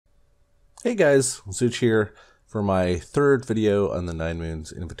Hey guys, Zuch here for my third video on the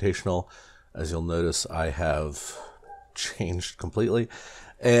 9moons Invitational. As you'll notice, I have changed completely,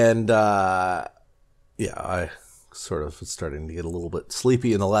 and yeah, I sort of was starting to get a little bit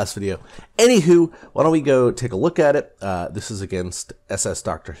sleepy in the last video. Anywho, why don't we go take a look at it? This is against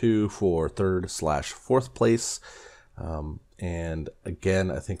SSDRWHO for 3rd/4th place, and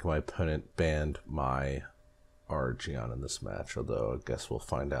again, I think my opponent banned my Argeon in this match, although I guess we'll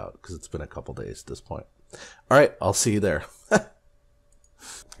find out because it's been a couple days at this point. All right, I'll see you there.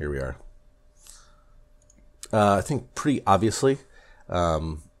 Here we are. I think pretty obviously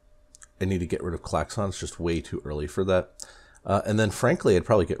I need to get rid of Klaxon. It's just way too early for that. And then frankly, I'd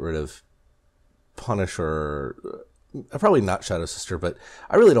probably get rid of Punish or probably not Shadow Sister, but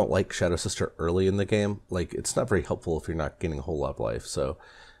I really don't like Shadow Sister early in the game. Like, it's not very helpful if you're not getting a whole lot of life. So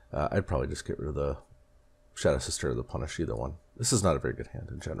I'd probably just get rid of the Shadow Sister or the Punish, either one. This is not a very good hand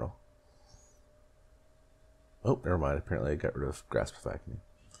in general. Oh, never mind. Apparently I got rid of Grasp of Agony.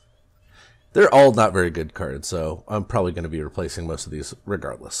 They're all not very good cards, so I'm probably going to be replacing most of these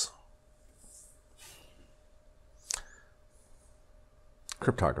regardless.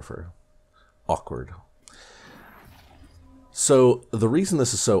 Cryptographer. Awkward. So the reason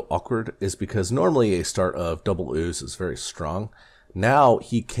this is so awkward is because normally a start of double ooze is very strong. Now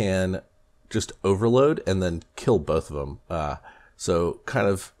he can just overload and then kill both of them. So kind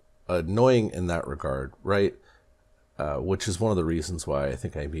of annoying in that regard, right? Which is one of the reasons why I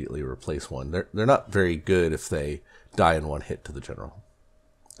think I immediately replace one. They're not very good if they die in one hit to the general.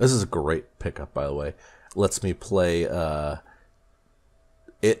 This is a great pickup, by the way. Lets me play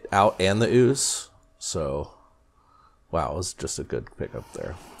it out and the ooze. So, wow, it was just a good pickup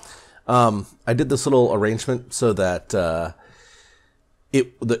there. I did this little arrangement so that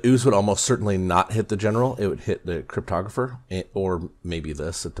the ooze would almost certainly not hit the general. It would hit the cryptographer, or maybe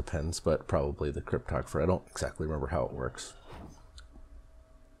this. It depends, but probably the cryptographer. I don't exactly remember how it works.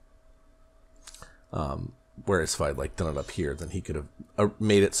 Whereas if I'd like done it up here, then he could have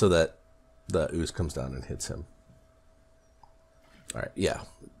made it so that the ooze comes down and hits him. All right, yeah,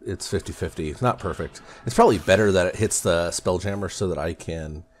 it's 50-50. It's not perfect. It's probably better that it hits the Spelljammer so that I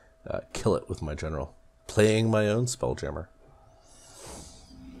can kill it with my general. Playing my own Spelljammer.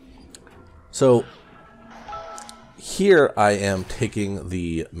 So here I am taking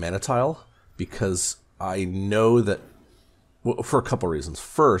the mana tile because I know that, well, for a couple reasons.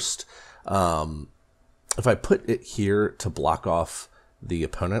 First, if I put it here to block off the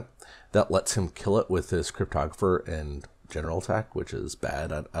opponent, that lets him kill it with his cryptographer and general attack, which is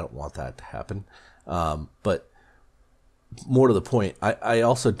bad. I don't want that to happen. But more to the point, I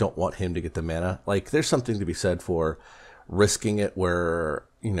also don't want him to get the mana. Like, there's something to be said for risking it where,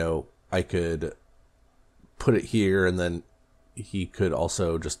 you know, I could put it here and then he could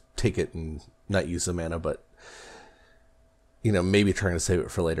also just take it and not use the mana, but, you know, maybe trying to save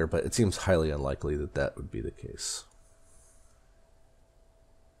it for later, but it seems highly unlikely that that would be the case.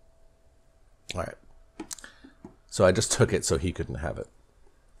 All right. So I just took it so he couldn't have it,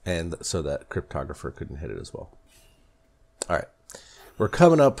 and so that cryptographer couldn't hit it as well. All right. We're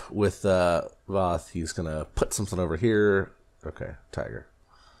coming up with Vaath. He's going to put something over here. Okay, Tiger.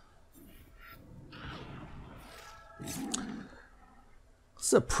 This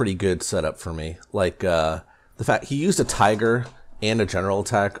is a pretty good setup for me. Like, the fact he used a Tiger and a general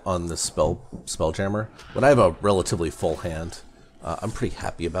attack on the Spelljammer, but I have a relatively full hand. I'm pretty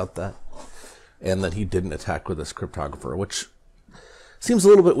happy about that. And that he didn't attack with this cryptographer, which seems a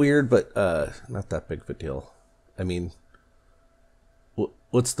little bit weird, but not that big of a deal. I mean,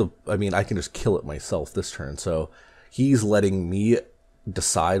 I can just kill it myself this turn, so he's letting me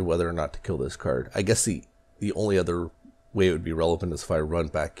decide whether or not to kill this card. I guess the only other way it would be relevant is if I run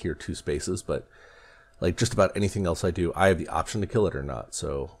back here 2 spaces, but like just about anything else I do, I have the option to kill it or not.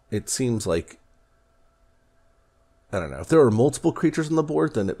 So it seems like, I don't know, if there were multiple creatures on the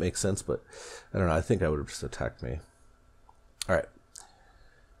board, then it makes sense, but I don't know, I think I would have just attacked me. All right,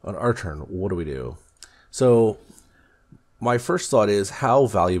 on our turn, what do we do? So my first thought is, how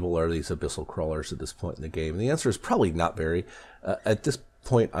valuable are these Abyssal Crawlers at this point in the game? And the answer is probably not very. At this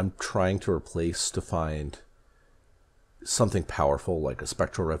point, I'm trying to replace to find something powerful, like a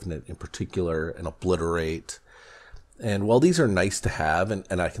Spectral Revenant in particular, and Obliterate. And while these are nice to have,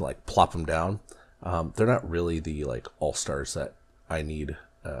 and I can like plop them down, they're not really the like all-stars that I need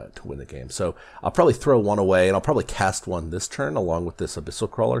to win the game. So I'll probably throw one away, and I'll probably cast one this turn along with this Abyssal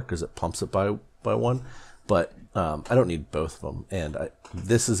Crawler because it pumps it by one. But I don't need both of them, and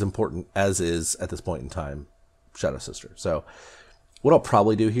this is important, as is at this point in time Shadow Sister. So what I'll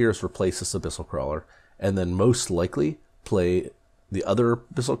probably do here is replace this Abyssal Crawler, and then most likely play the other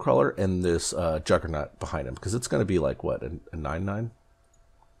Abyssal Crawler and this Juggernaut behind him, because it's going to be like, what, a 9/9?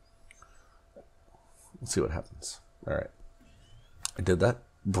 Let's see what happens. All right. I did that.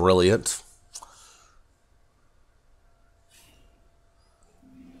 Brilliant.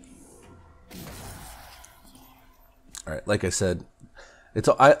 All right, like I said,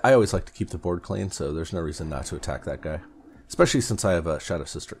 I always like to keep the board clean, so there's no reason not to attack that guy, especially since I have a Shadow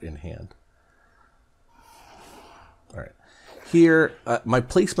Sister in hand. All right. Here, my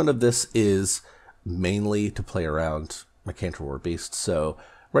placement of this is mainly to play around Macantor War Beast. So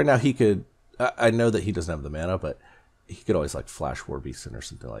right now he could, I know that he doesn't have the mana, but he could always like flash War Beast in or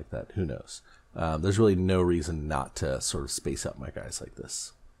something like that. Who knows? There's really no reason not to sort of space out my guys like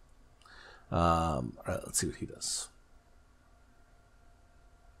this. All right, let's see what he does.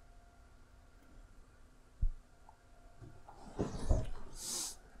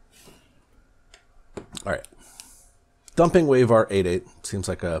 All right. Dumping Wavear 8/8 seems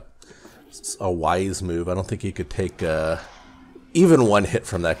like a wise move. I don't think he could take even one hit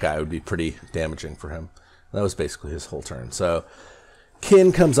from that guy would be pretty damaging for him. That was basically his whole turn. So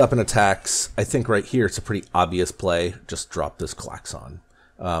Kin comes up and attacks. I think right here it's a pretty obvious play. Just drop this Klaxon.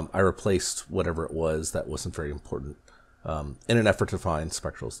 I replaced whatever it was that wasn't very important in an effort to find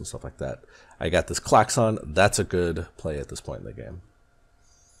Spectrals and stuff like that. I got this Klaxon. That's a good play at this point in the game.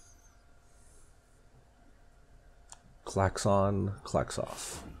 Klaxon,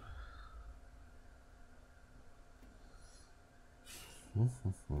 Klaxoff.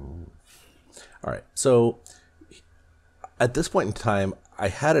 All right, so at this point in time, I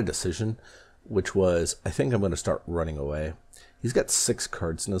had a decision, which was I think I'm going to start running away. He's got 6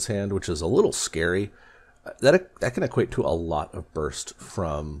 cards in his hand, which is a little scary. That can equate to a lot of burst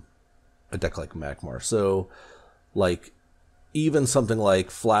from a deck like Magmar. So, like, even something like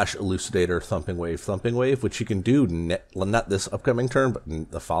Flash, Elucidator, Thumping Wave, which you can do not this upcoming turn, but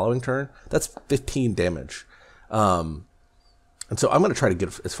the following turn, that's 15 damage. And so I'm going to try to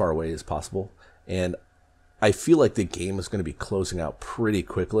get as far away as possible. And I feel like the game is going to be closing out pretty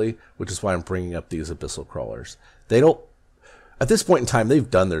quickly, which is why I'm bringing up these Abyssal Crawlers. They don't, at this point in time, they've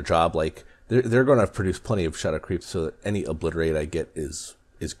done their job. Like, they're going to produce plenty of Shadow Creeps, so that any Obliterate I get is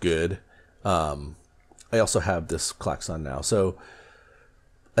good. I also have this Klaxon now, so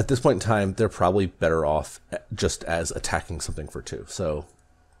at this point in time, they're probably better off just as attacking something for 2. So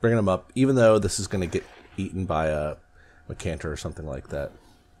bringing them up, even though this is going to get eaten by a Macantor or something like that.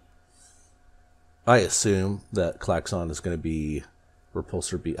 I assume that Klaxon is going to be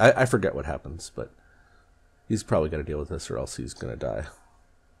Repulsor B. I forget what happens, but he's probably got to deal with this or else he's going to die.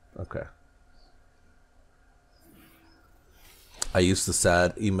 Okay. I used the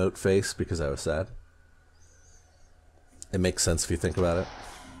sad emote face because I was sad. It makes sense if you think about it.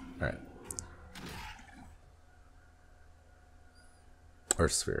 All right. Or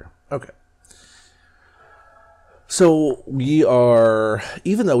Sphere. Okay. So we are,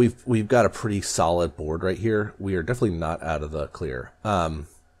 even though we've got a pretty solid board right here, we are definitely not out of the clear.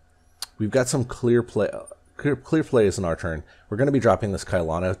 We've got some clear plays in our turn. We're going to be dropping this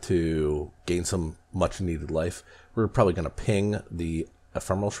Kailana to gain some much needed life. We're probably going to ping the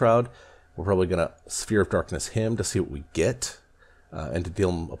Ephemeral Shroud. We're probably going to Sphere of Darkness him to see what we get, and to deal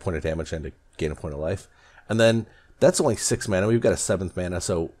him a point of damage and to gain a point of life. And then that's only 6 mana. We've got a 7th mana,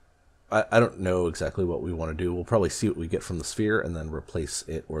 so I don't know exactly what we want to do. We'll probably see what we get from the Sphere and then replace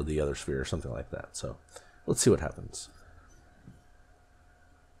it or the other Sphere or something like that. So let's see what happens.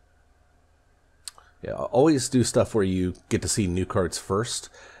 Yeah, always do stuff where you get to see new cards first.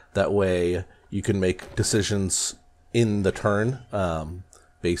 That way you can make decisions in the turn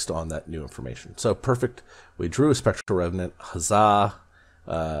based on that new information. So perfect. We drew a Spectral Revenant. Huzzah.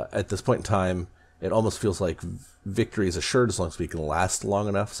 At this point in time, it almost feels like victory is assured as long as we can last long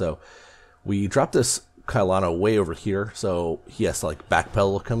enough. So we dropped this Kailana way over here, so he has to like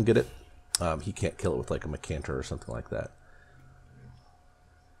backpedal to come get it. He can't kill it with like a Macantor or something like that.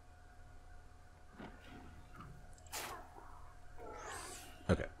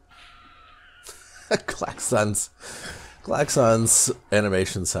 Okay. Klaxon's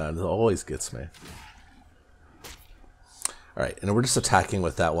animation sound always gets me. Alright, and we're just attacking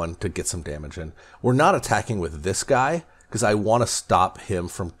with that one to get some damage in. We're not attacking with this guy, because I want to stop him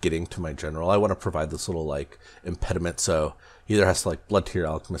from getting to my general. I want to provide this little, like, impediment, so he either has to, like, Blood Tear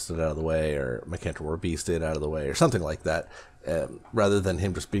Alchemist it out of the way, or Macantor War Beast it out of the way, or something like that, rather than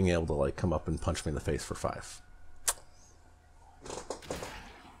him just being able to, like, come up and punch me in the face for 5.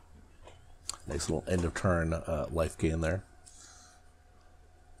 Nice little end of turn life gain there.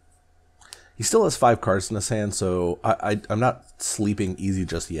 He still has 5 cards in his hand, so I'm not sleeping easy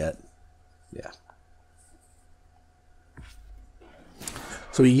just yet. Yeah.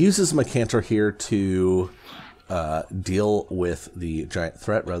 So he uses Macantor here to deal with the giant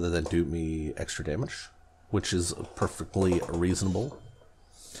threat rather than do me extra damage, which is perfectly reasonable.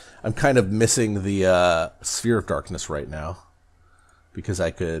 I'm kind of missing the Sphere of Darkness right now because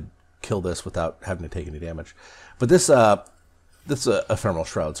I could kill this without having to take any damage. But this Ephemeral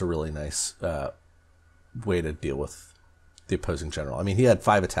Shroud's a really nice way to deal with the opposing general. I mean, he had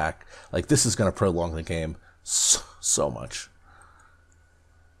 5 attack. Like, this is going to prolong the game so much.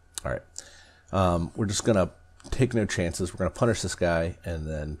 All right. We're just going to take no chances. We're going to punish this guy and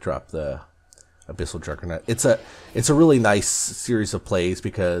then drop the Abyssal Juggernaut. It's a really nice series of plays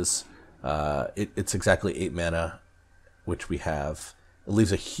because it's exactly 8 mana, which we have. It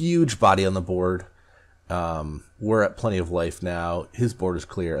leaves a huge body on the board. We're at plenty of life now. His board is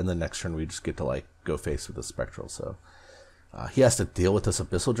clear, and the next turn we just get to like go face with the Spectral. So he has to deal with this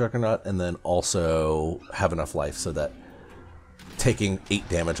Abyssal Juggernaut and then also have enough life so that taking 8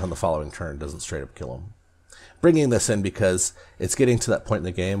 damage on the following turn doesn't straight up kill him. Bringing this in because it's getting to that point in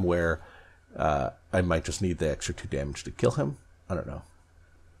the game where I might just need the extra 2 damage to kill him. I don't know.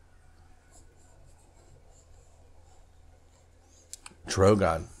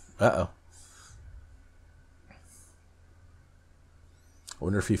 Drogon. Uh-oh. I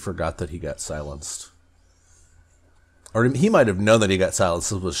wonder if he forgot that he got silenced. Or he might have known that he got silenced.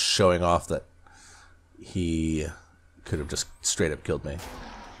 This was showing off that he could have just straight up killed me.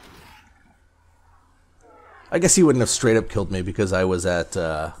 I guess he wouldn't have straight up killed me because I was at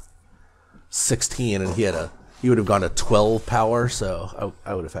 16 and he would have gone to 12 power, so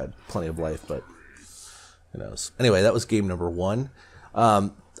I would have had plenty of life, but who knows. Anyway, that was game number 1.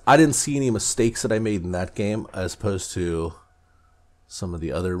 I didn't see any mistakes that I made in that game as opposed to some of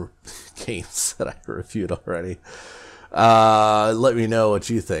the other games that I reviewed already. Let me know what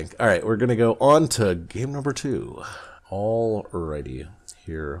you think. All right, we're going to go on to game number 2. Alrighty,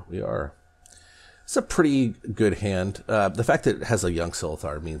 here we are. It's a pretty good hand. The fact that it has a young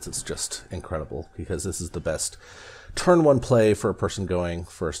Silithar means it's just incredible because this is the best turn 1 play for a person going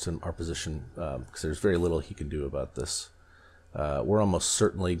first in our position because there's very little he can do about this. We're almost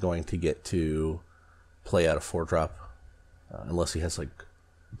certainly going to get to play out a 4-drop unless he has like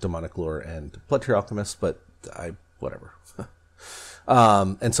Demonic Lure and Blood Tier Alchemist, but whatever.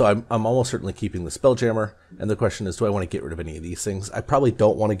 And so I'm almost certainly keeping the Spelljammer, and the question is, do I want to get rid of any of these things? I probably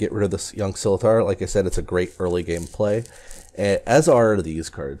don't want to get rid of this young Silithar. Like I said, it's a great early game play, as are these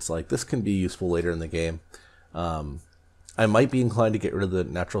cards. Like, this can be useful later in the game. I might be inclined to get rid of the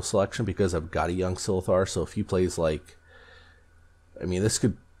Natural Selection because I've got a young Silithar, so if he plays like... I mean, this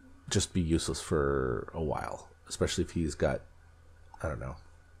could just be useless for a while, especially if he's got, I don't know,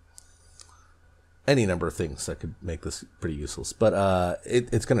 any number of things that could make this pretty useless. But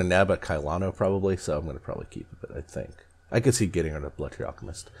it's going to nab at Kailano probably, so I'm going to probably keep it, I think. I could see getting rid of Blood Tier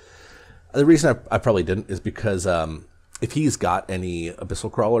Alchemist. The reason I probably didn't is because if he's got any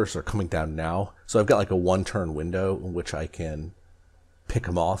Abyssal Crawlers, they're coming down now. So I've got like a 1-turn window in which I can pick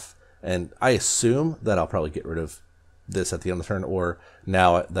him off. And I assume that I'll probably get rid of this at the end of the turn, or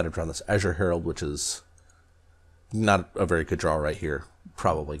now that I've drawn this Azure Herald, which is not a very good draw right here,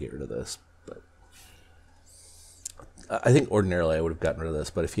 probably get rid of this. But I think ordinarily I would have gotten rid of this,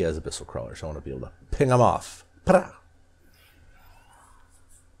 but if he has Abyssal Crawlers, I want to be able to ping him off. Pa-da!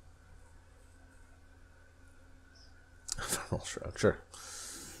 Infernal Shroud, sure.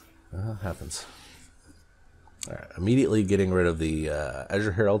 Happens. All right, immediately getting rid of the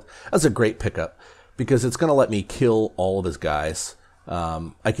Azure Herald. That's a great pickup because it's going to let me kill all of his guys.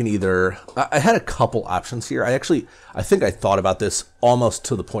 I can either... I had a couple options here. I think I thought about this almost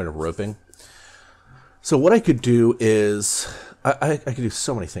to the point of roping. So what I could do is... I could do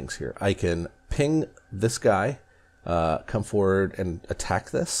so many things here. I can ping this guy, come forward and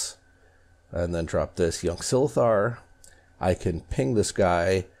attack this, and then drop this Young Silithar. I can ping this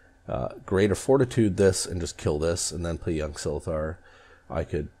guy, Greater Fortitude this, and just kill this, and then play Young Silithar. I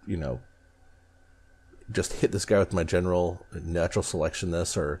could, you know, just hit this guy with my general, Natural Selection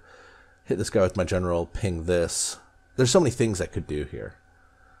this, or hit this guy with my general, ping this. There's so many things I could do here.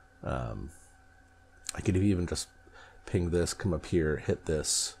 I could even just ping this, come up here, hit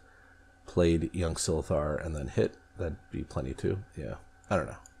this, played Young Silithar, and then hit. That'd be plenty too. Yeah, I don't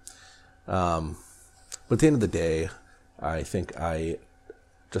know. But at the end of the day, I think I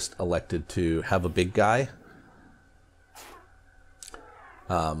just elected to have a big guy.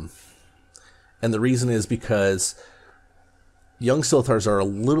 And the reason is because Young Silithars are a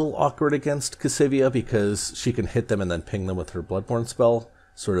little awkward against Cassyva because she can hit them and then ping them with her Bloodborne spell,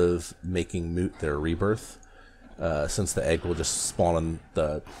 sort of making moot their rebirth, since the egg will just spawn on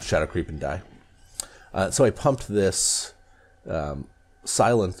the Shadow Creep and die. So I pumped this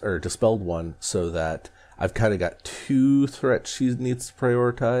silenced or dispelled one so that I've kind of got 2 threats she needs to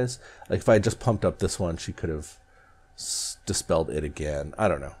prioritize. Like if I just pumped up this one, she could have dispelled it again. I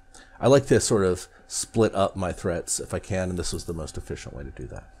don't know. I like to sort of split up my threats if I can, and this was the most efficient way to do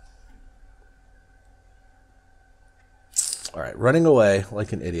that. All right, running away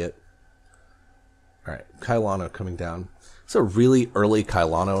like an idiot. All right, Kailano coming down. It's a really early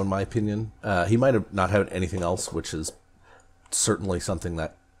Kailano in my opinion. He might have not had anything else, which is certainly something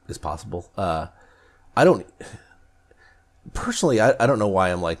that is possible. I don't personally. I don't know why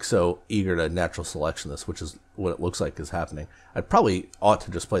I'm like so eager to natural selection this, which is what it looks like is happening. I probably ought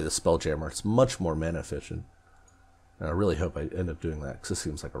to just play the Spelljammer. It's much more mana efficient, and I really hope I end up doing that because this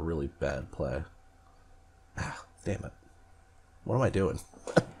seems like a really bad play. Ah, damn it! What am I doing?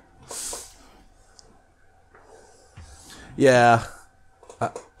 Yeah,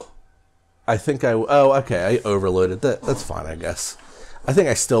 I think I. Oh, okay. I overloaded that. That's fine, I guess. I think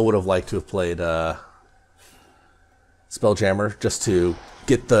I still would have liked to have played Spelljammer just to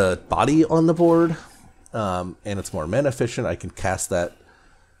get the body on the board, and it's more mana efficient. I can cast that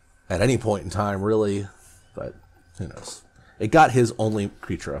at any point in time, really, but who knows? It got his only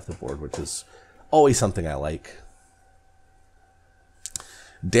creature off the board, which is always something I like.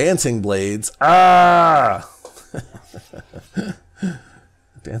 Dancing Blades. Ah!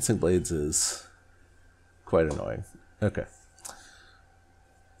 Dancing Blades is quite annoying. Okay.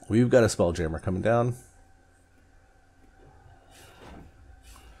 We've got a Spelljammer coming down.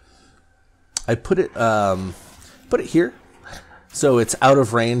 I put it here, so it's out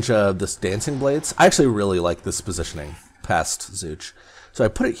of range of this Dancing Blades. I actually really like this positioning past Zooch. So I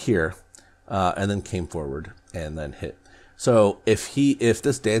put it here, and then came forward and then hit. So if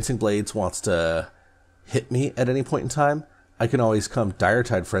this Dancing Blades wants to hit me at any point in time, I can always come Dire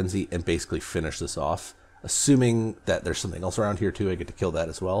Tide Frenzy and basically finish this off. Assuming that there's something else around here too, I get to kill that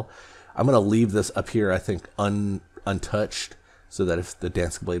as well. I'm going to leave this up here, I think, untouched, so that if the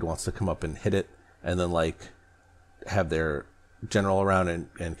Dancing Blade wants to come up and hit it, and then like have their general around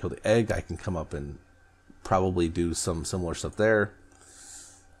and kill the egg, I can come up and probably do some similar stuff there.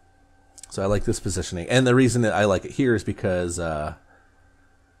 So I like this positioning. And the reason that I like it here is because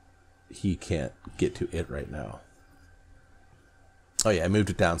he can't get to it right now. Oh yeah, I moved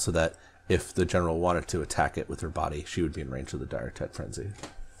it down so that if the general wanted to attack it with her body, she would be in range of the Dire Tide Frenzy.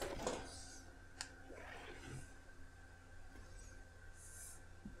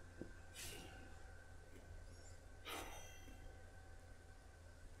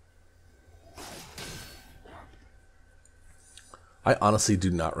 I honestly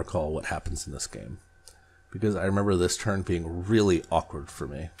do not recall what happens in this game, because I remember this turn being really awkward for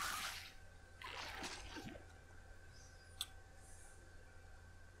me.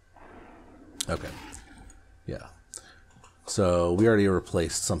 Okay. Yeah. So we already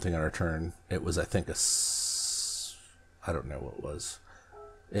replaced something on our turn. It was, I think, I don't know what it was.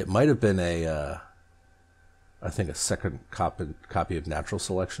 It might have been I think a second copy of Natural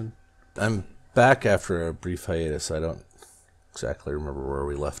Selection. I'm back after a brief hiatus. I don't exactly remember where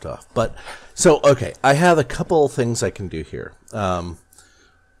we left off. But, so, okay. I have a couple things I can do here. I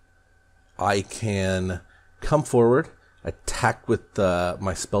can come forward, attack with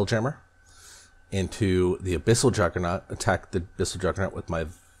my Spelljammer into the Abyssal Juggernaut, attack the Abyssal Juggernaut with my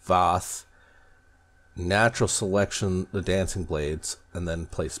Vaath, Natural Selection, the Dancing Blades, and then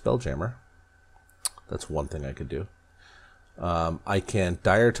play Spelljammer. That's one thing I could do. I can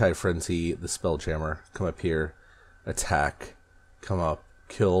Dire Tide Frenzy the Spelljammer, come up here, attack, come up,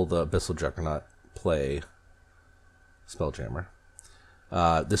 kill the Abyssal Juggernaut, play Spelljammer.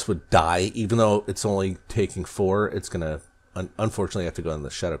 This would die, even though it's only taking 4, it's going to unfortunately have to go on the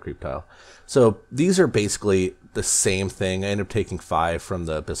Shadow Creep tile. So these are basically the same thing. I end up taking 5 from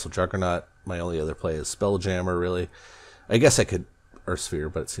the Abyssal Juggernaut. My only other play is Spelljammer, really. I guess I could Earth Sphere,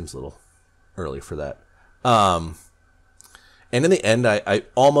 but it seems a little early for that. And in the end, I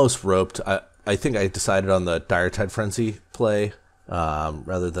almost roped. I think I decided on the Dire Tide Frenzy play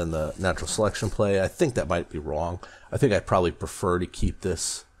rather than the Natural Selection play. I think that might be wrong. I think I'd probably prefer to keep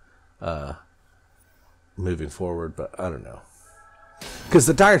this moving forward, but I don't know. Because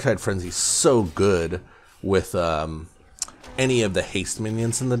the Dire Tide Frenzy is so good with any of the haste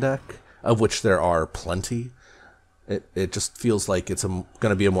minions in the deck, of which there are plenty. It just feels like it's going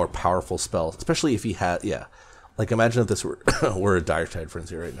to be a more powerful spell, especially if he had, yeah. Like, imagine if this were a Dire Tide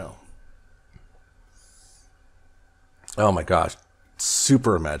Frenzy right now. Oh my gosh.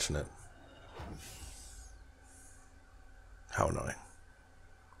 Super imagine it. How annoying.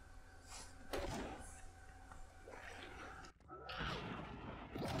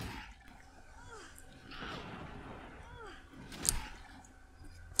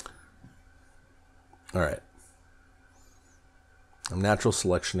 All right. I'm natural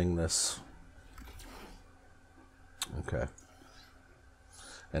selectioning this. Okay.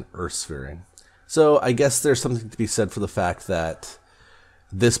 And earth sphering. So I guess there's something to be said for the fact that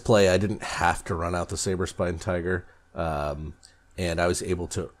this play I didn't have to run out the Saber Spine Tiger, and I was able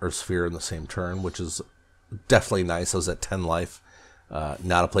to earth sphere in the same turn, which is definitely nice. I was at 10 life,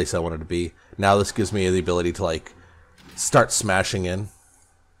 not a place I wanted to be. Now this gives me the ability to like start smashing in.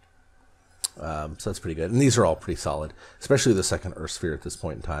 So that's pretty good. And these are all pretty solid, especially the second earth sphere at this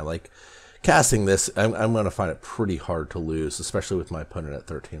point in time. Like casting this, I'm going to find it pretty hard to lose, especially with my opponent at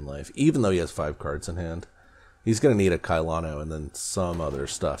 13 life, even though he has 5 cards in hand. He's going to need a Kailano and then some other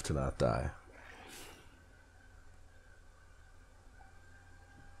stuff to not die.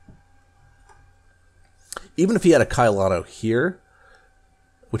 Even if he had a Kailano here,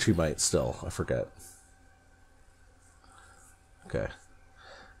 which he might still, I forget. Okay.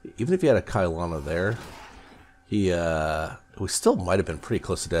 Even if he had a Kailano there, we still might have been pretty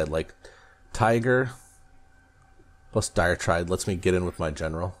close to dead. Like, Tiger plus Diatribe lets me get in with my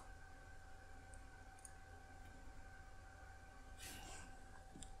general.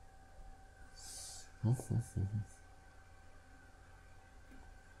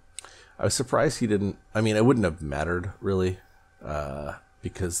 I was surprised he didn't. I mean, it wouldn't have mattered really,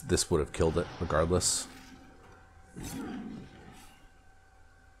 because this would have killed it regardless.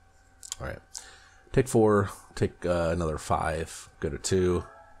 All right, take 4, take another 5, go to 2.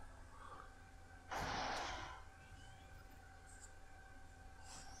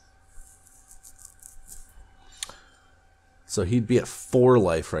 So he'd be at 4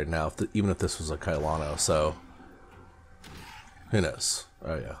 life right now, even if this was a Kailano. So who knows?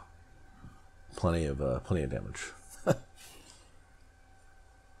 Oh yeah, plenty of damage.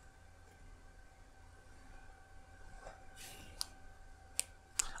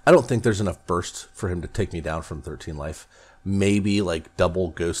 I don't think there's enough burst for him to take me down from 13 life. Maybe like double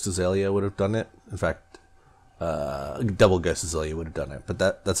Ghost Azalea would have done it. In fact, double Ghost Azalea would have done it. But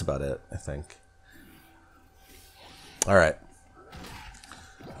that's about it, I think. All right.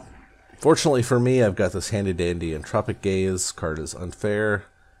 Fortunately for me, I've got this handy dandy Entropic Gaze. Card is unfair,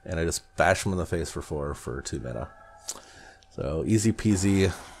 and I just bash him in the face for 4 for 2 mana. So easy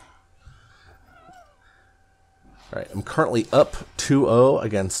peasy. All right, I'm currently up 2-0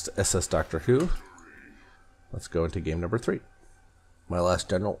 against SSDRWHO. Let's go into game number 3. My last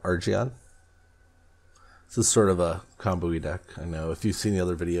general, Argeon. This is sort of a combo-y deck. I know if you've seen the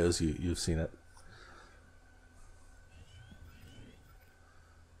other videos, you've seen it.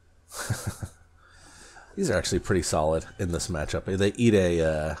 These are actually pretty solid in this matchup. They eat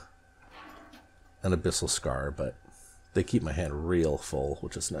an Abyssal Scar, but they keep my hand real full,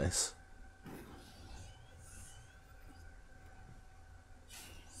 which is nice.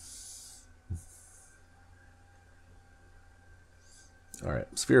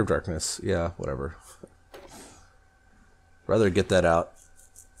 Alright, Sphere of Darkness. Yeah, whatever. Rather get that out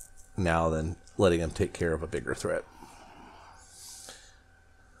now than letting him take care of a bigger threat.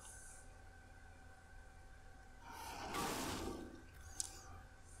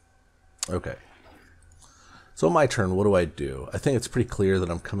 Okay. So my turn, what do? I think it's pretty clear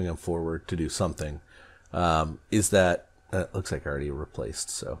that I'm coming up forward to do something. Is that... it looks like I already replaced,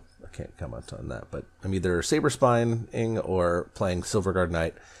 so I can't comment on that. But I'm either Saber Spining or playing Silverguard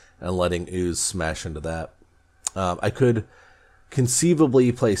Knight and letting Ooze smash into that. I could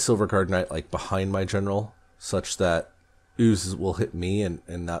conceivably play Silverguard Knight like behind my general, such that Ooze will hit me and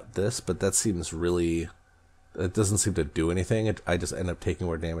not this, but that seems really... It doesn't seem to do anything. I just end up taking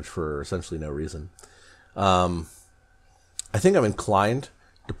more damage for essentially no reason. I think I'm inclined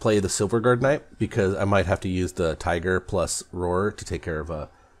to play the Silverguard Knight because I might have to use the Tiger plus Roar to take care of a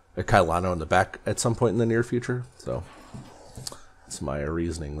Kailano in the back at some point in the near future. So that's my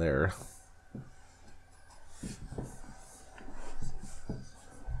reasoning there. All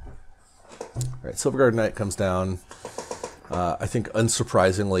right, Silverguard Knight comes down. I think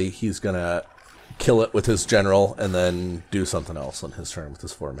unsurprisingly he's gonna kill it with his general and then do something else on his turn with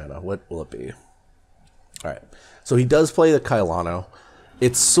his 4 mana. What will it be? All right, so he does play the Kailano.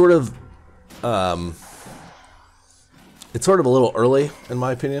 It's sort of a little early in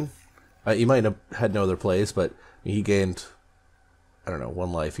my opinion. He might have had no other plays, but he gained, I don't know,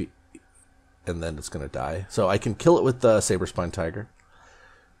 1 life, and then it's gonna die. So I can kill it with the Saber Spine Tiger.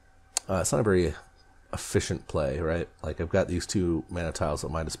 It's not a very efficient play, right? Like I've got these 2 mana tiles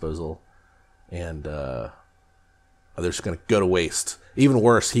at my disposal. And they're just going to go to waste. Even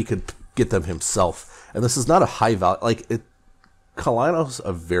worse, he could get them himself. And this is not a high value. Like, Kailano's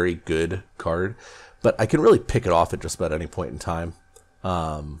a very good card, but I can really pick it off at just about any point in time.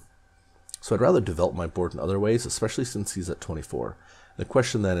 So I'd rather develop my board in other ways, especially since he's at 24. The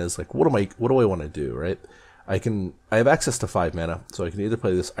question then is like, what do I want to do, right? I have access to 5 mana, so I can either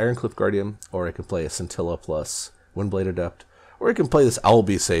play this Ironcliff Guardian, or I can play a Scintilla plus Windblade Adept, or I can play this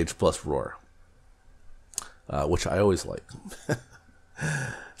Owlbeast Sage plus Roar, which I always like,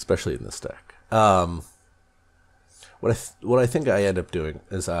 especially in this deck. What I think I end up doing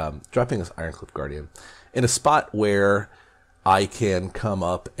is dropping this Ironcliff Guardian in a spot where I can come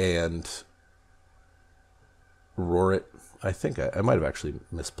up and roar it. I think I might have actually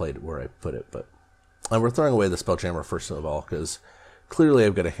misplayed where I put it, but we're throwing away the Spelljammer first of all, because clearly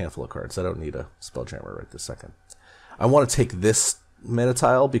I've got a handful of cards. I don't need a Spelljammer right this second. I want to take this mana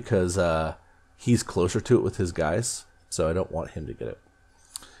tile because he's closer to it with his guys, so I don't want him to get it.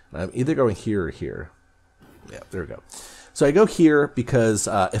 And I'm either going here or here. Yeah, there we go. So I go here because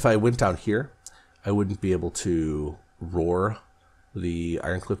if I went down here, I wouldn't be able to roar the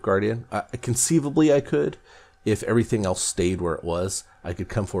Ironcliff Guardian. Conceivably I could. If everything else stayed where it was, I could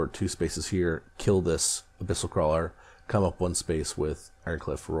come forward 2 spaces here, kill this Abyssal Crawler, come up 1 space with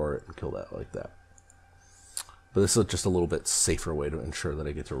Ironcliff, roar it, and kill that like that. But this is just a little bit safer way to ensure that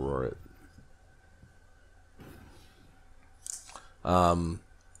I get to roar it.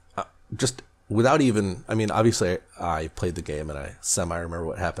 Just without even, I mean, obviously I played the game and I semi-remember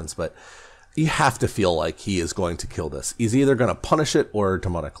what happens, but you have to feel like he is going to kill this. He's either going to punish it or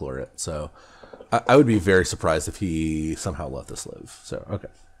demonic lure it. So I would be very surprised if he somehow let this live. So, okay.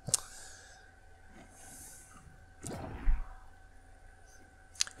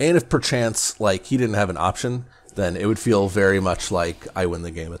 And if perchance, like, he didn't have an option, then it would feel very much like I win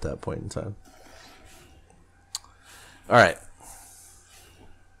the game at that point in time. All right.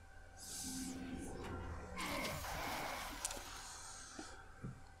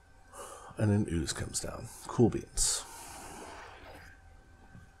 And an ooze comes down. Cool beans.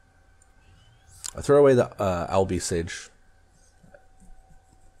 I throw away the Owlbeast Sage.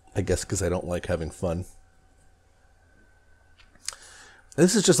 I guess because I don't like having fun.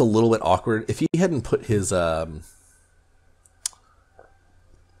 This is just a little bit awkward. If he hadn't put his Abyssal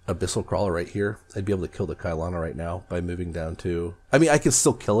Crawler right here, I'd be able to kill the Kailana right now by moving down to... I mean, I can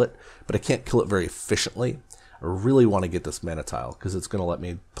still kill it, but I can't kill it very efficiently. I really want to get this mana tile, because it's going to let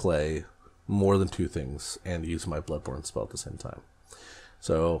me play more than 2 things and use my Bloodborne spell at the same time.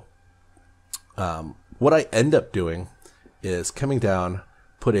 So... what I end up doing is coming down,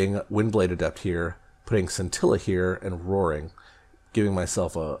 putting Windblade Adept here, putting Scintilla here, and roaring, giving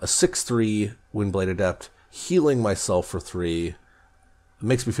myself a 6/3 Windblade Adept, healing myself for 3. It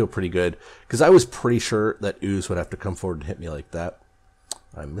makes me feel pretty good, because I was pretty sure that Ooze would have to come forward and hit me like that.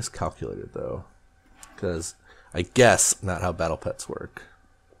 I miscalculated, though, because I guess not how battle pets work.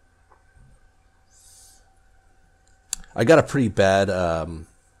 I got a pretty bad...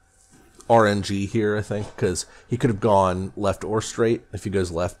 RNG here, I think, because he could have gone left or straight. If he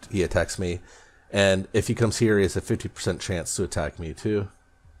goes left, he attacks me. And if he comes here, he has a 50% chance to attack me, too.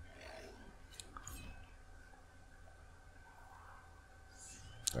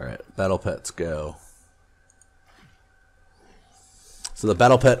 Alright, battle pets go. So the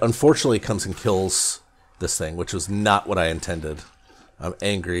battle pet, unfortunately, comes and kills this thing, which was not what I intended. I'm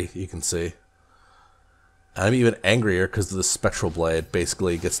angry, you can see. I'm even angrier because the Spectral Blade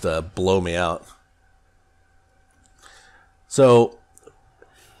basically gets to blow me out. So,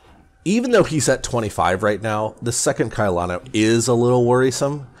 even though he's at 25 right now, the second Kailana is a little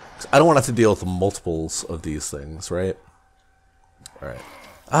worrisome. I don't want to have to deal with multiples of these things, right?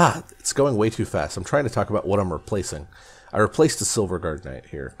 Alright. It's going way too fast. I'm trying to talk about what I'm replacing. I replaced the Silverguard Knight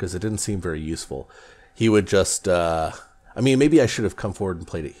here because it didn't seem very useful. He would just... I mean, maybe I should have come forward and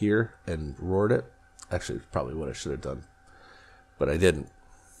played it here and roared it. Actually, it's probably what I should have done. But I didn't.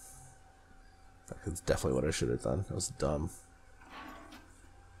 That's definitely what I should have done. That was dumb.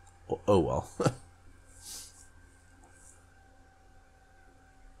 Oh well.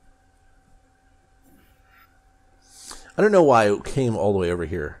 I don't know why it came all the way over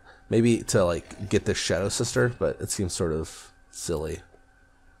here. Maybe to, like, get this Shadow Sister, but it seems sort of silly.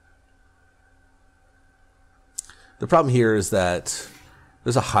 The problem here is that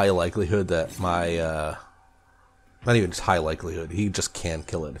there's a high likelihood that my, not even just high likelihood, he just can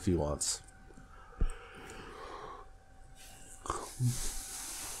kill it if he wants.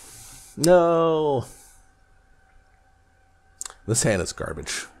 No! This hand is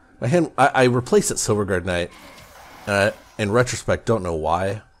garbage. My hand, I replaced it Silverguard Knight, and in retrospect, don't know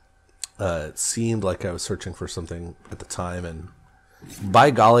why. It seemed like I was searching for something at the time, and by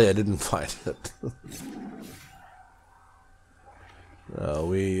golly, I didn't find it.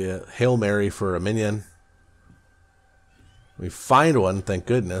 We Hail Mary for a minion. We find one, thank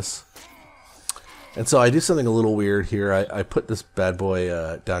goodness. And so I do something a little weird here. I put this bad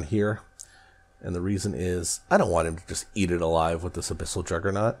boy down here. And the reason is I don't want him to just eat it alive with this Abyssal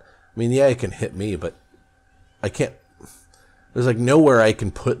Juggernaut. I mean, yeah, it can hit me, but I can't... There's like nowhere I can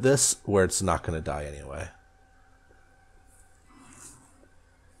put this where it's not going to die anyway.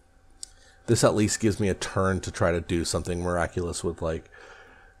 This at least gives me a turn to try to do something miraculous with like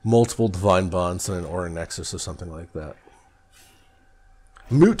multiple Divine Bonds and an Aura Nexus or something like that.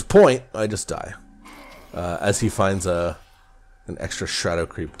 Moot point, I just die. As he finds an extra Shadow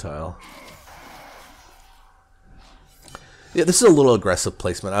Creep tile. Yeah, this is a little aggressive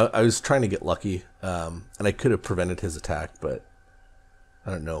placement. I was trying to get lucky, and I could have prevented his attack, but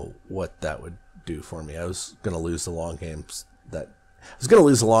I don't know what that would do for me. I was going to lose the long games.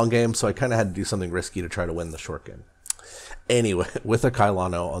 So I kind of had to do something risky to try to win the short game. Anyway, with a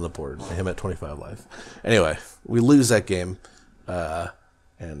Kailano on the board, him at 25 life. Anyway, we lose that game, and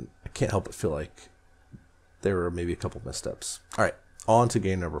I can't help but feel like there were maybe a couple missteps. All right, on to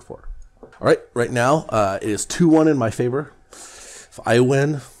game number 4. All right, right now it is 2-1 in my favor. If I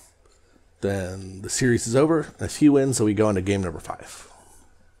win, then the series is over. And if he wins, so we go into game number 5.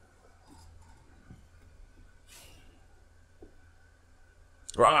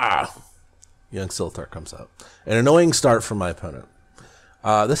 Rah! Young Silthar comes out. An annoying start from my opponent.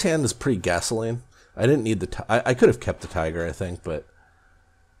 This hand is pretty gasoline. I didn't need the... I could have kept the Tiger, I think, but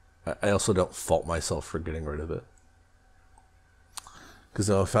I also don't fault myself for getting rid of it. Because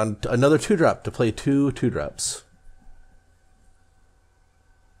I found another 2-drop to play 2 2-drops.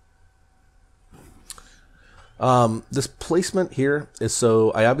 This placement here is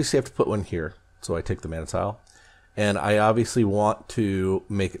so I obviously have to put one here, so I take the mana tile, and I obviously want to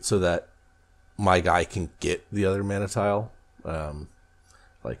make it so that my guy can get the other mana tile.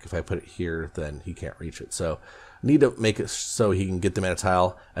 Like if I put it here, then he can't reach it. So I need to make it so he can get the mana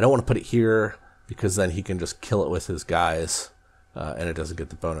tile. I don't want to put it here because then he can just kill it with his guys, and it doesn't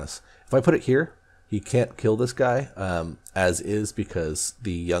get the bonus. If I put it here, he can't kill this guy as is because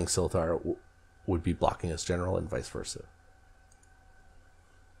the young Silthar would be blocking his general and vice versa.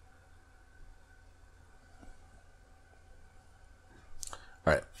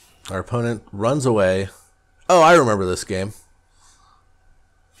 All right, our opponent runs away. Oh, I remember this game.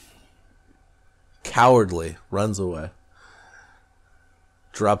 Cowardly runs away.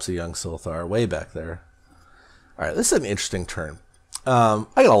 Drops a young Silthar way back there. All right, this is an interesting turn. I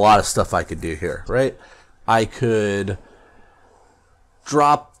got a lot of stuff I could do here, right? I could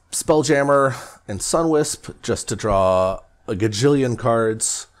drop Spelljammer and Sunwisp just to draw a gajillion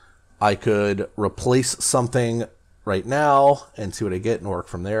cards. I could replace something right now and see what I get and work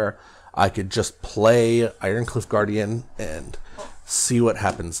from there. I could just play Ironcliff Guardian and see what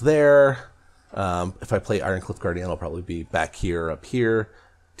happens there. If I play Ironcliff Guardian, I'll probably be back here, up here,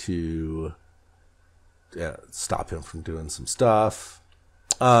 to stop him from doing some stuff.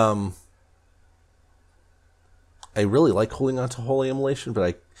 I really like holding on to Holy Immolation,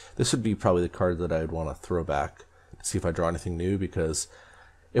 but this would be probably the card that I'd want to throw back to see if I draw anything new, because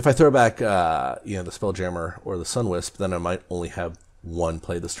if I throw back the Spelljammer or the Sunwisp, then I might only have one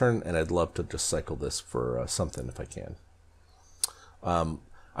play this turn, and I'd love to just cycle this for something if I can.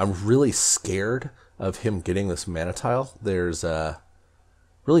 I'm really scared of him getting this mana tile. There's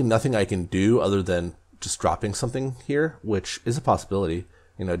really nothing I can do other than just dropping something here, which is a possibility.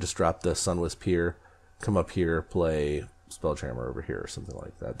 Just drop the Sunwisp here, come up here, play Spelljammer over here or something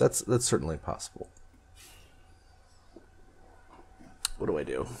like that. That's certainly possible. What do I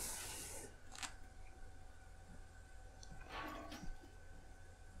do?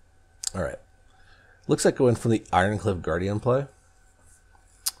 All right. Looks like going from the Ironcliff Guardian play.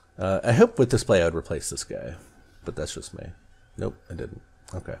 I hope with this play I would replace this guy, but that's just me. Nope, I didn't.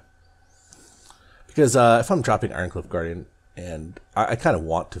 Okay. Because if I'm dropping Ironcliff Guardian, and I kind of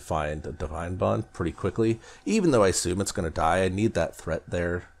want to find a Divine Bond pretty quickly, even though I assume it's going to die, I need that threat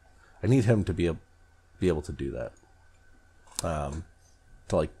there. I need him to be able to do that.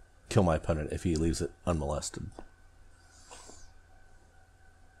 To kill my opponent if he leaves it unmolested.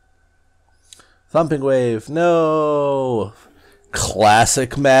 Thumping Wave, no! Classic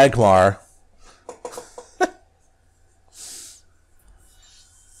Magmar.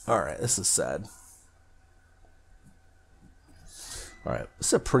 Alright, this is sad. Alright, this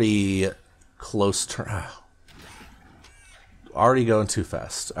is a pretty close turn. Already going too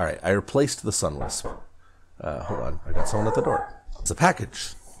fast. Alright, I replaced the Sunwisp. Hold on, I got someone at the door. It's a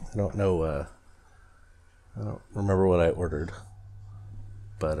package. I don't know, I don't remember what I ordered.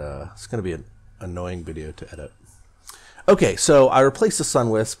 But it's going to be an annoying video to edit. Okay, so I replaced the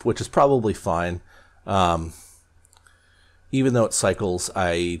Sunwisp, which is probably fine. even though it cycles,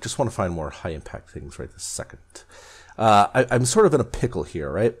 I just want to find more high-impact things right this second. I'm sort of in a pickle here,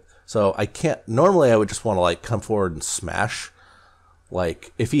 right? So I can't... Normally, I would just want to, like, come forward and smash.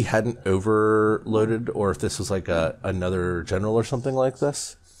 Like, if he hadn't overloaded, or if this was, like, another general or something like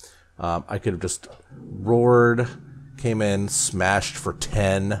this, I could have just roared, came in, smashed for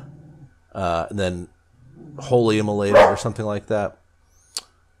 10, and then wholly immolated or something like that.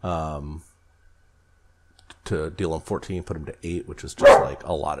 To deal him 14, put him to 8, which is just like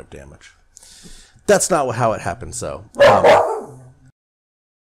a lot of damage. That's not how it happened, so.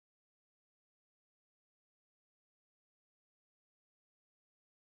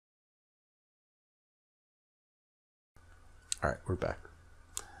 Alright, we're back.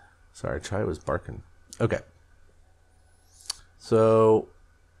 Sorry, Chai was barking. Okay. So,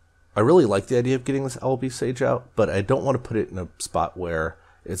 I really like the idea of getting this LB Sage out, but I don't want to put it in a spot where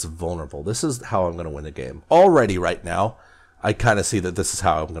it's vulnerable. This is how I'm going to win the game. Already right now, I kind of see that this is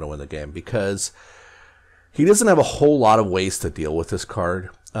how I'm going to win the game, because he doesn't have a whole lot of ways to deal with this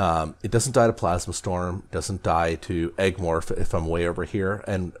card. It doesn't die to Plasma Storm, doesn't die to Egg Morph if I'm way over here.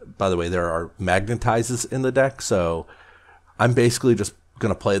 And by the way, there are Magnetizes in the deck, so I'm basically just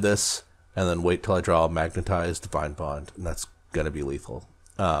going to play this and then wait till I draw a Magnetize, Divine Bond, and that's going to be lethal.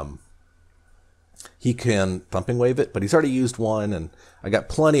 He can Thumping Wave it, but he's already used one, and I got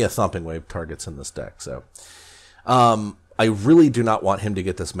plenty of Thumping Wave targets in this deck. So I really do not want him to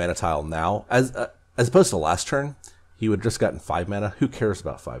get this mana tile now. As opposed to last turn, he would have just gotten 5 mana. Who cares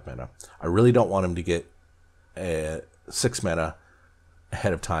about 5 mana? I really don't want him to get 6 mana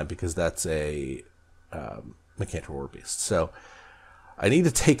ahead of time, because that's a Mechanical War Beast. So I need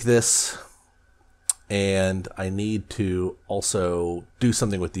to take this, and I need to also do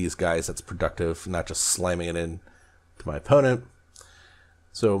something with these guys that's productive, not just slamming it in to my opponent.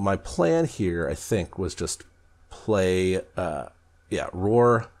 So my plan here, I think, was just play,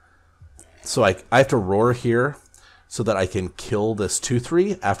 Roar. So I have to Roar here so that I can kill this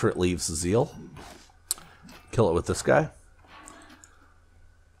 2/3 after it leaves Zeal. Kill it with this guy.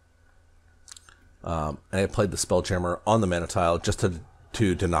 And I played the Spelljammer on the mana tile just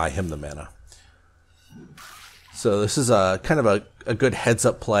to deny him the mana. So this is a kind of a good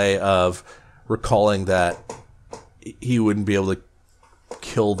heads-up play of recalling that he wouldn't be able to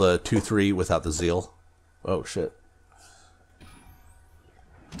kill the 2/3 without the Zeal. Oh, shit.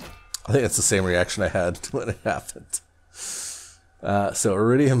 I think it's the same reaction I had when it happened. So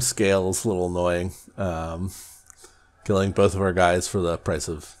Iridium Scale is a little annoying. Killing both of our guys for the price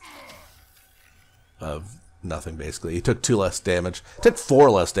of nothing, basically. He took 2 less damage. Took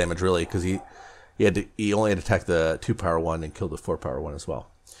 4 less damage, really, because he only had to attack the 2-power-1 and kill the 4-power-1 as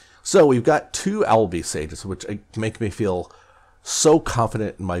well. So we've got 2 Owlbeast Sages, which make me feel so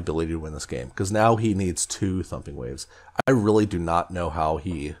confident in my ability to win this game, because now he needs 2 Thumping Waves. I really do not know how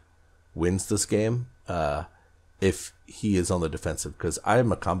he wins this game if he is on the defensive, because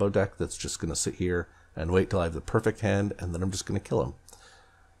I'm a combo deck that's just going to sit here and wait till I have the perfect hand, and then I'm just going to kill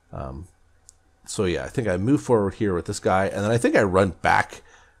him. So yeah, I think I move forward here with this guy, and then I think I run back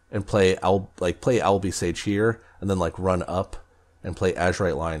and play Owlbeast Sage here, and then like run up and play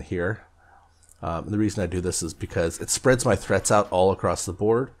Azurite Lion here. And the reason I do this is because it spreads my threats out all across the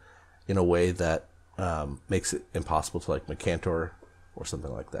board in a way that makes it impossible to like Mecantor or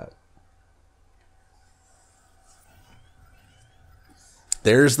something like that.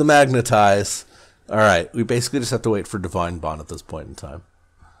 There's the Magnetize. All right, we basically just have to wait for Divine Bond at this point in time.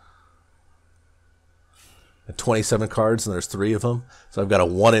 27 cards, and there's 3 of them. So I've got a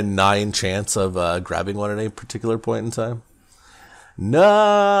 1 in 9 chance of grabbing one at a particular point in time.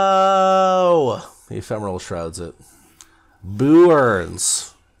 No! The Ephemeral shrouds it. Boo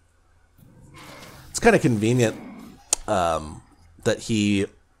earns. It's kind of convenient that he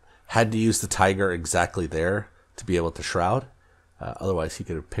had to use the Tiger exactly there to be able to shroud. Otherwise, he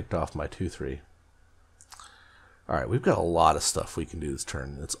could have picked off my 2/3. Alright, we've got a lot of stuff we can do this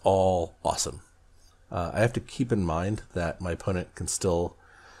turn. It's all awesome. I have to keep in mind that my opponent can still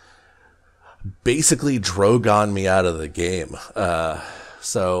basically Drogon me out of the game.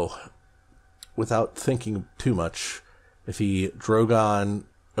 So, without thinking too much, if he Drogon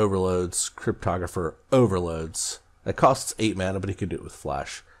overloads, Cryptographer overloads, that costs 8 mana, but he could do it with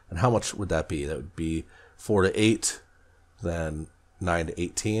Flash. And how much would that be? That would be 4 to 8, then 9 to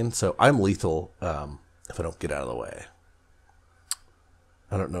 18. So I'm lethal if I don't get out of the way.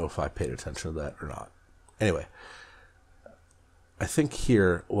 I don't know if I paid attention to that or not. Anyway, I think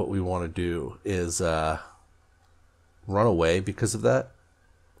here what we want to do is run away because of that.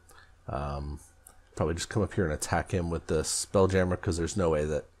 Probably just come up here and attack him with the Spelljammer, because there's no way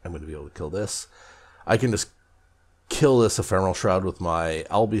that I'm going to be able to kill this. I can just kill this Ephemeral Shroud with my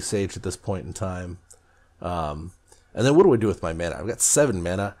Albi Sage at this point in time. And then what do I do with my mana? I've got 7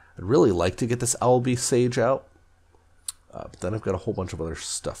 mana. I'd really like to get this Albi Sage out. But then I've got a whole bunch of other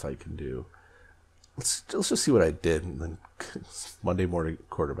stuff I can do. Let's just see what I did and then Monday morning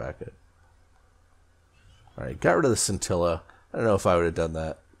quarterback it. Alright, got rid of the Scintilla. I don't know if I would have done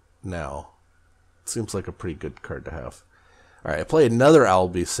that now. It seems like a pretty good card to have. Alright, I play another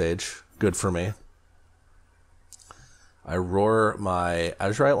Albi Sage. Good for me. I roar my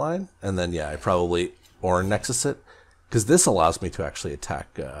Azurite line, and then, yeah, I probably Aura Nexus it. Because this allows me to actually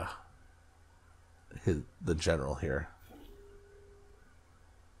attack the general here.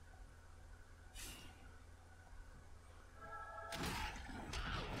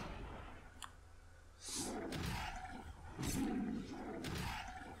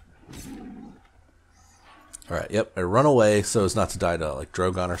 Alright, yep, I run away so as not to die to like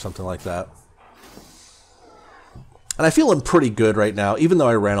Drogon or something like that. And I feel I'm pretty good right now. Even though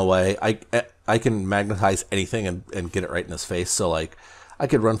I ran away, I can magnetize anything and get it right in his face. So like I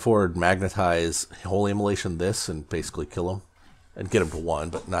could run forward, magnetize, Holy Immolation this, and basically kill him. And get him to 1,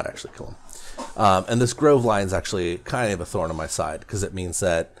 but not actually kill him. And this Grove line's actually kind of a thorn on my side, because it means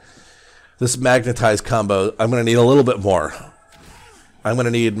that this magnetize combo, I'm going to need a little bit more. I'm going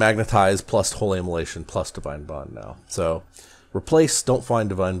to need Magnetize plus Holy Immolation plus Divine Bond now. So, replace, don't find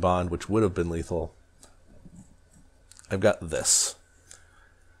Divine Bond, which would have been lethal. I've got this.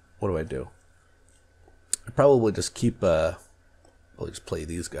 What do I do? I probably just keep, I'll just play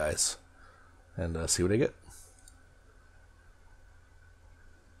these guys and see what I get.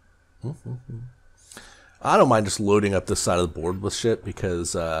 I don't mind just loading up this side of the board with shit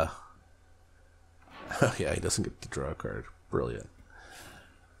because, oh yeah, he doesn't get to draw a card. Brilliant.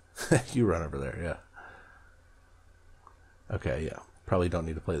 You run over there, yeah. Okay, yeah. Probably don't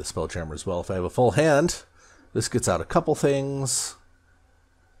need to play the Spelljammer as well. If I have a full hand, this gets out a couple things.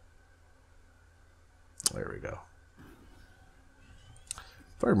 There we go.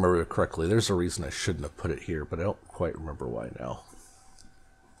 If I remember correctly, there's a reason I shouldn't have put it here, but I don't quite remember why now.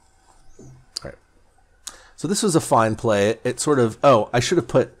 Alright. So this was a fine play. It sort of... Oh, I should have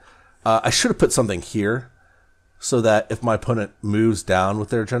put something here, so that if my opponent moves down with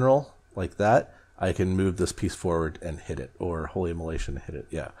their general, like that, I can move this piece forward and hit it, or Holy Immolation hit it,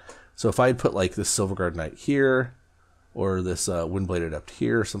 yeah. So if I had put like this Silverguard Knight here, or this Windblade Adept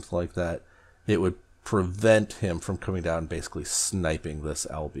here, or something like that, it would prevent him from coming down and basically sniping this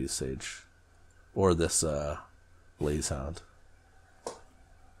Albi Sage, or this Blazehound.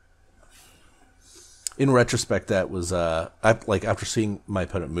 In retrospect, that was, like after seeing my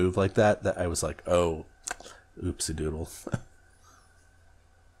opponent move like that, I was like, oh, oopsie doodle.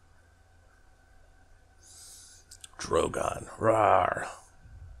 Drogon. Rawr.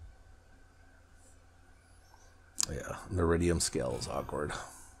 Yeah, Neridium Scale is awkward.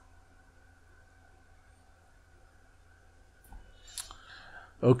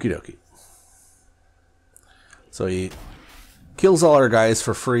 Okie dokie. So he kills all our guys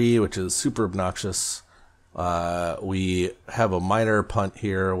for free, which is super obnoxious. We have a minor punt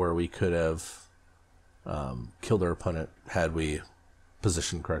here where we could have killed our opponent had we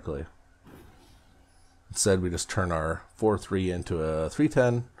positioned correctly. Instead, we just turn our 4-3 into a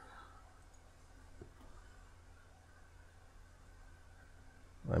 3-10.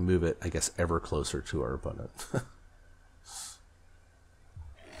 I move it, I guess, ever closer to our opponent.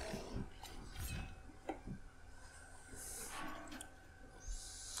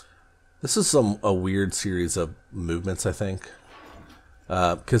 This is a weird series of movements, I think.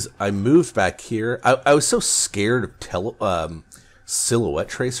 Because I moved back here. I was so scared of Silhouette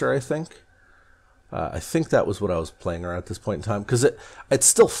Tracer, I think. I think that was what I was playing around at this point in time. Because it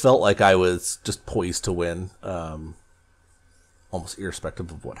still felt like I was just poised to win. Almost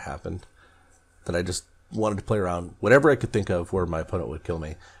irrespective of what happened. That I just wanted to play around whatever I could think of where my opponent would kill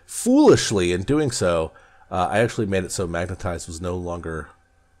me. Foolishly, in doing so, I actually made it so Magnetize was no longer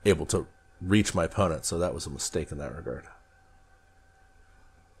able to reach my opponent. So that was a mistake in that regard.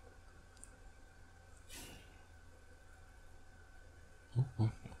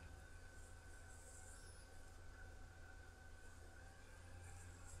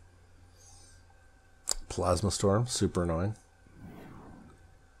 Plasma Storm, super annoying.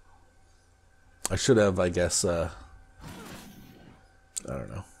 I should have, I guess, I don't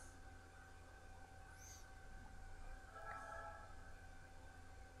know.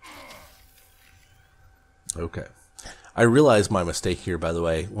 Okay. I realized my mistake here, by the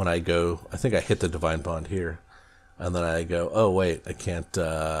way, when I go, I think I hit the Divine Bond here. And then I go, oh, wait, I can't,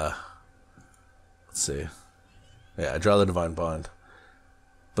 let's see. Yeah, I draw the Divine Bond.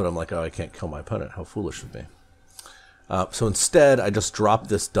 But I'm like, oh, I can't kill my opponent. How foolish of me. So instead, I just drop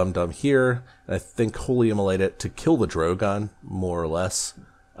this dum-dum here, and I think Holy Immolate it to kill the Drogon, more or less.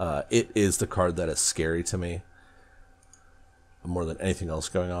 It is the card that is scary to me, more than anything else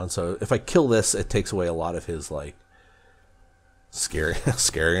going on. So if I kill this, it takes away a lot of his, like,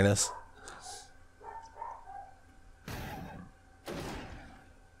 scariness.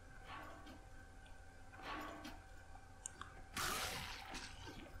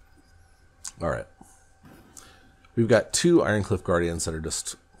 Alright. We've got two Ironcliff Guardians that are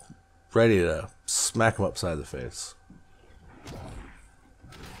just ready to smack him upside the face.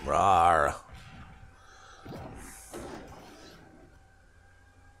 Rawr.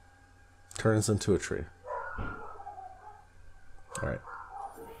 Turns into a tree. Alright.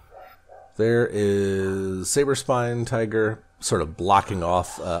 There is Saberspine Tiger sort of blocking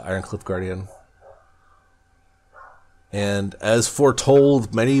off Ironcliff Guardian. And as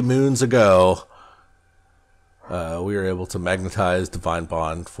foretold many moons ago, we were able to magnetize Divine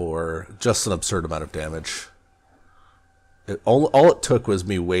Bond for just an absurd amount of damage. All it took was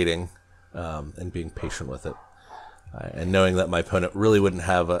me waiting and being patient with it. And knowing that my opponent really wouldn't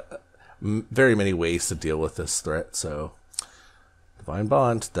have very many ways to deal with this threat. So, Divine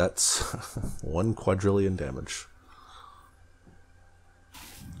Bond, that's 1 quadrillion damage.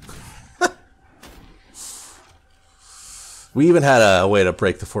 We even had a way to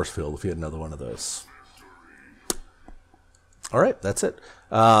break the force field if we had another one of those. Alright, that's it.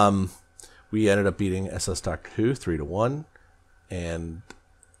 We ended up beating SSDRWHO 3-1, and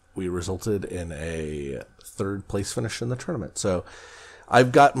we resulted in a 3rd place finish in the tournament. So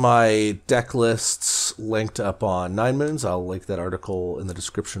I've got my deck lists linked up on 9moons. I'll link that article in the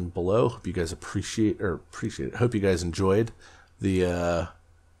description below. Hope you guys appreciate it. Hope you guys enjoyed the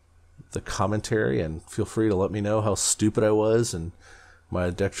commentary, and feel free to let me know how stupid I was and my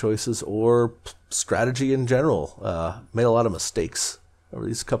deck choices or strategy in general. Made a lot of mistakes over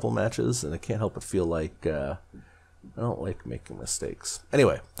these couple matches, and I can't help but feel like I don't like making mistakes.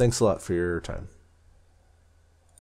 Anyway, thanks a lot for your time.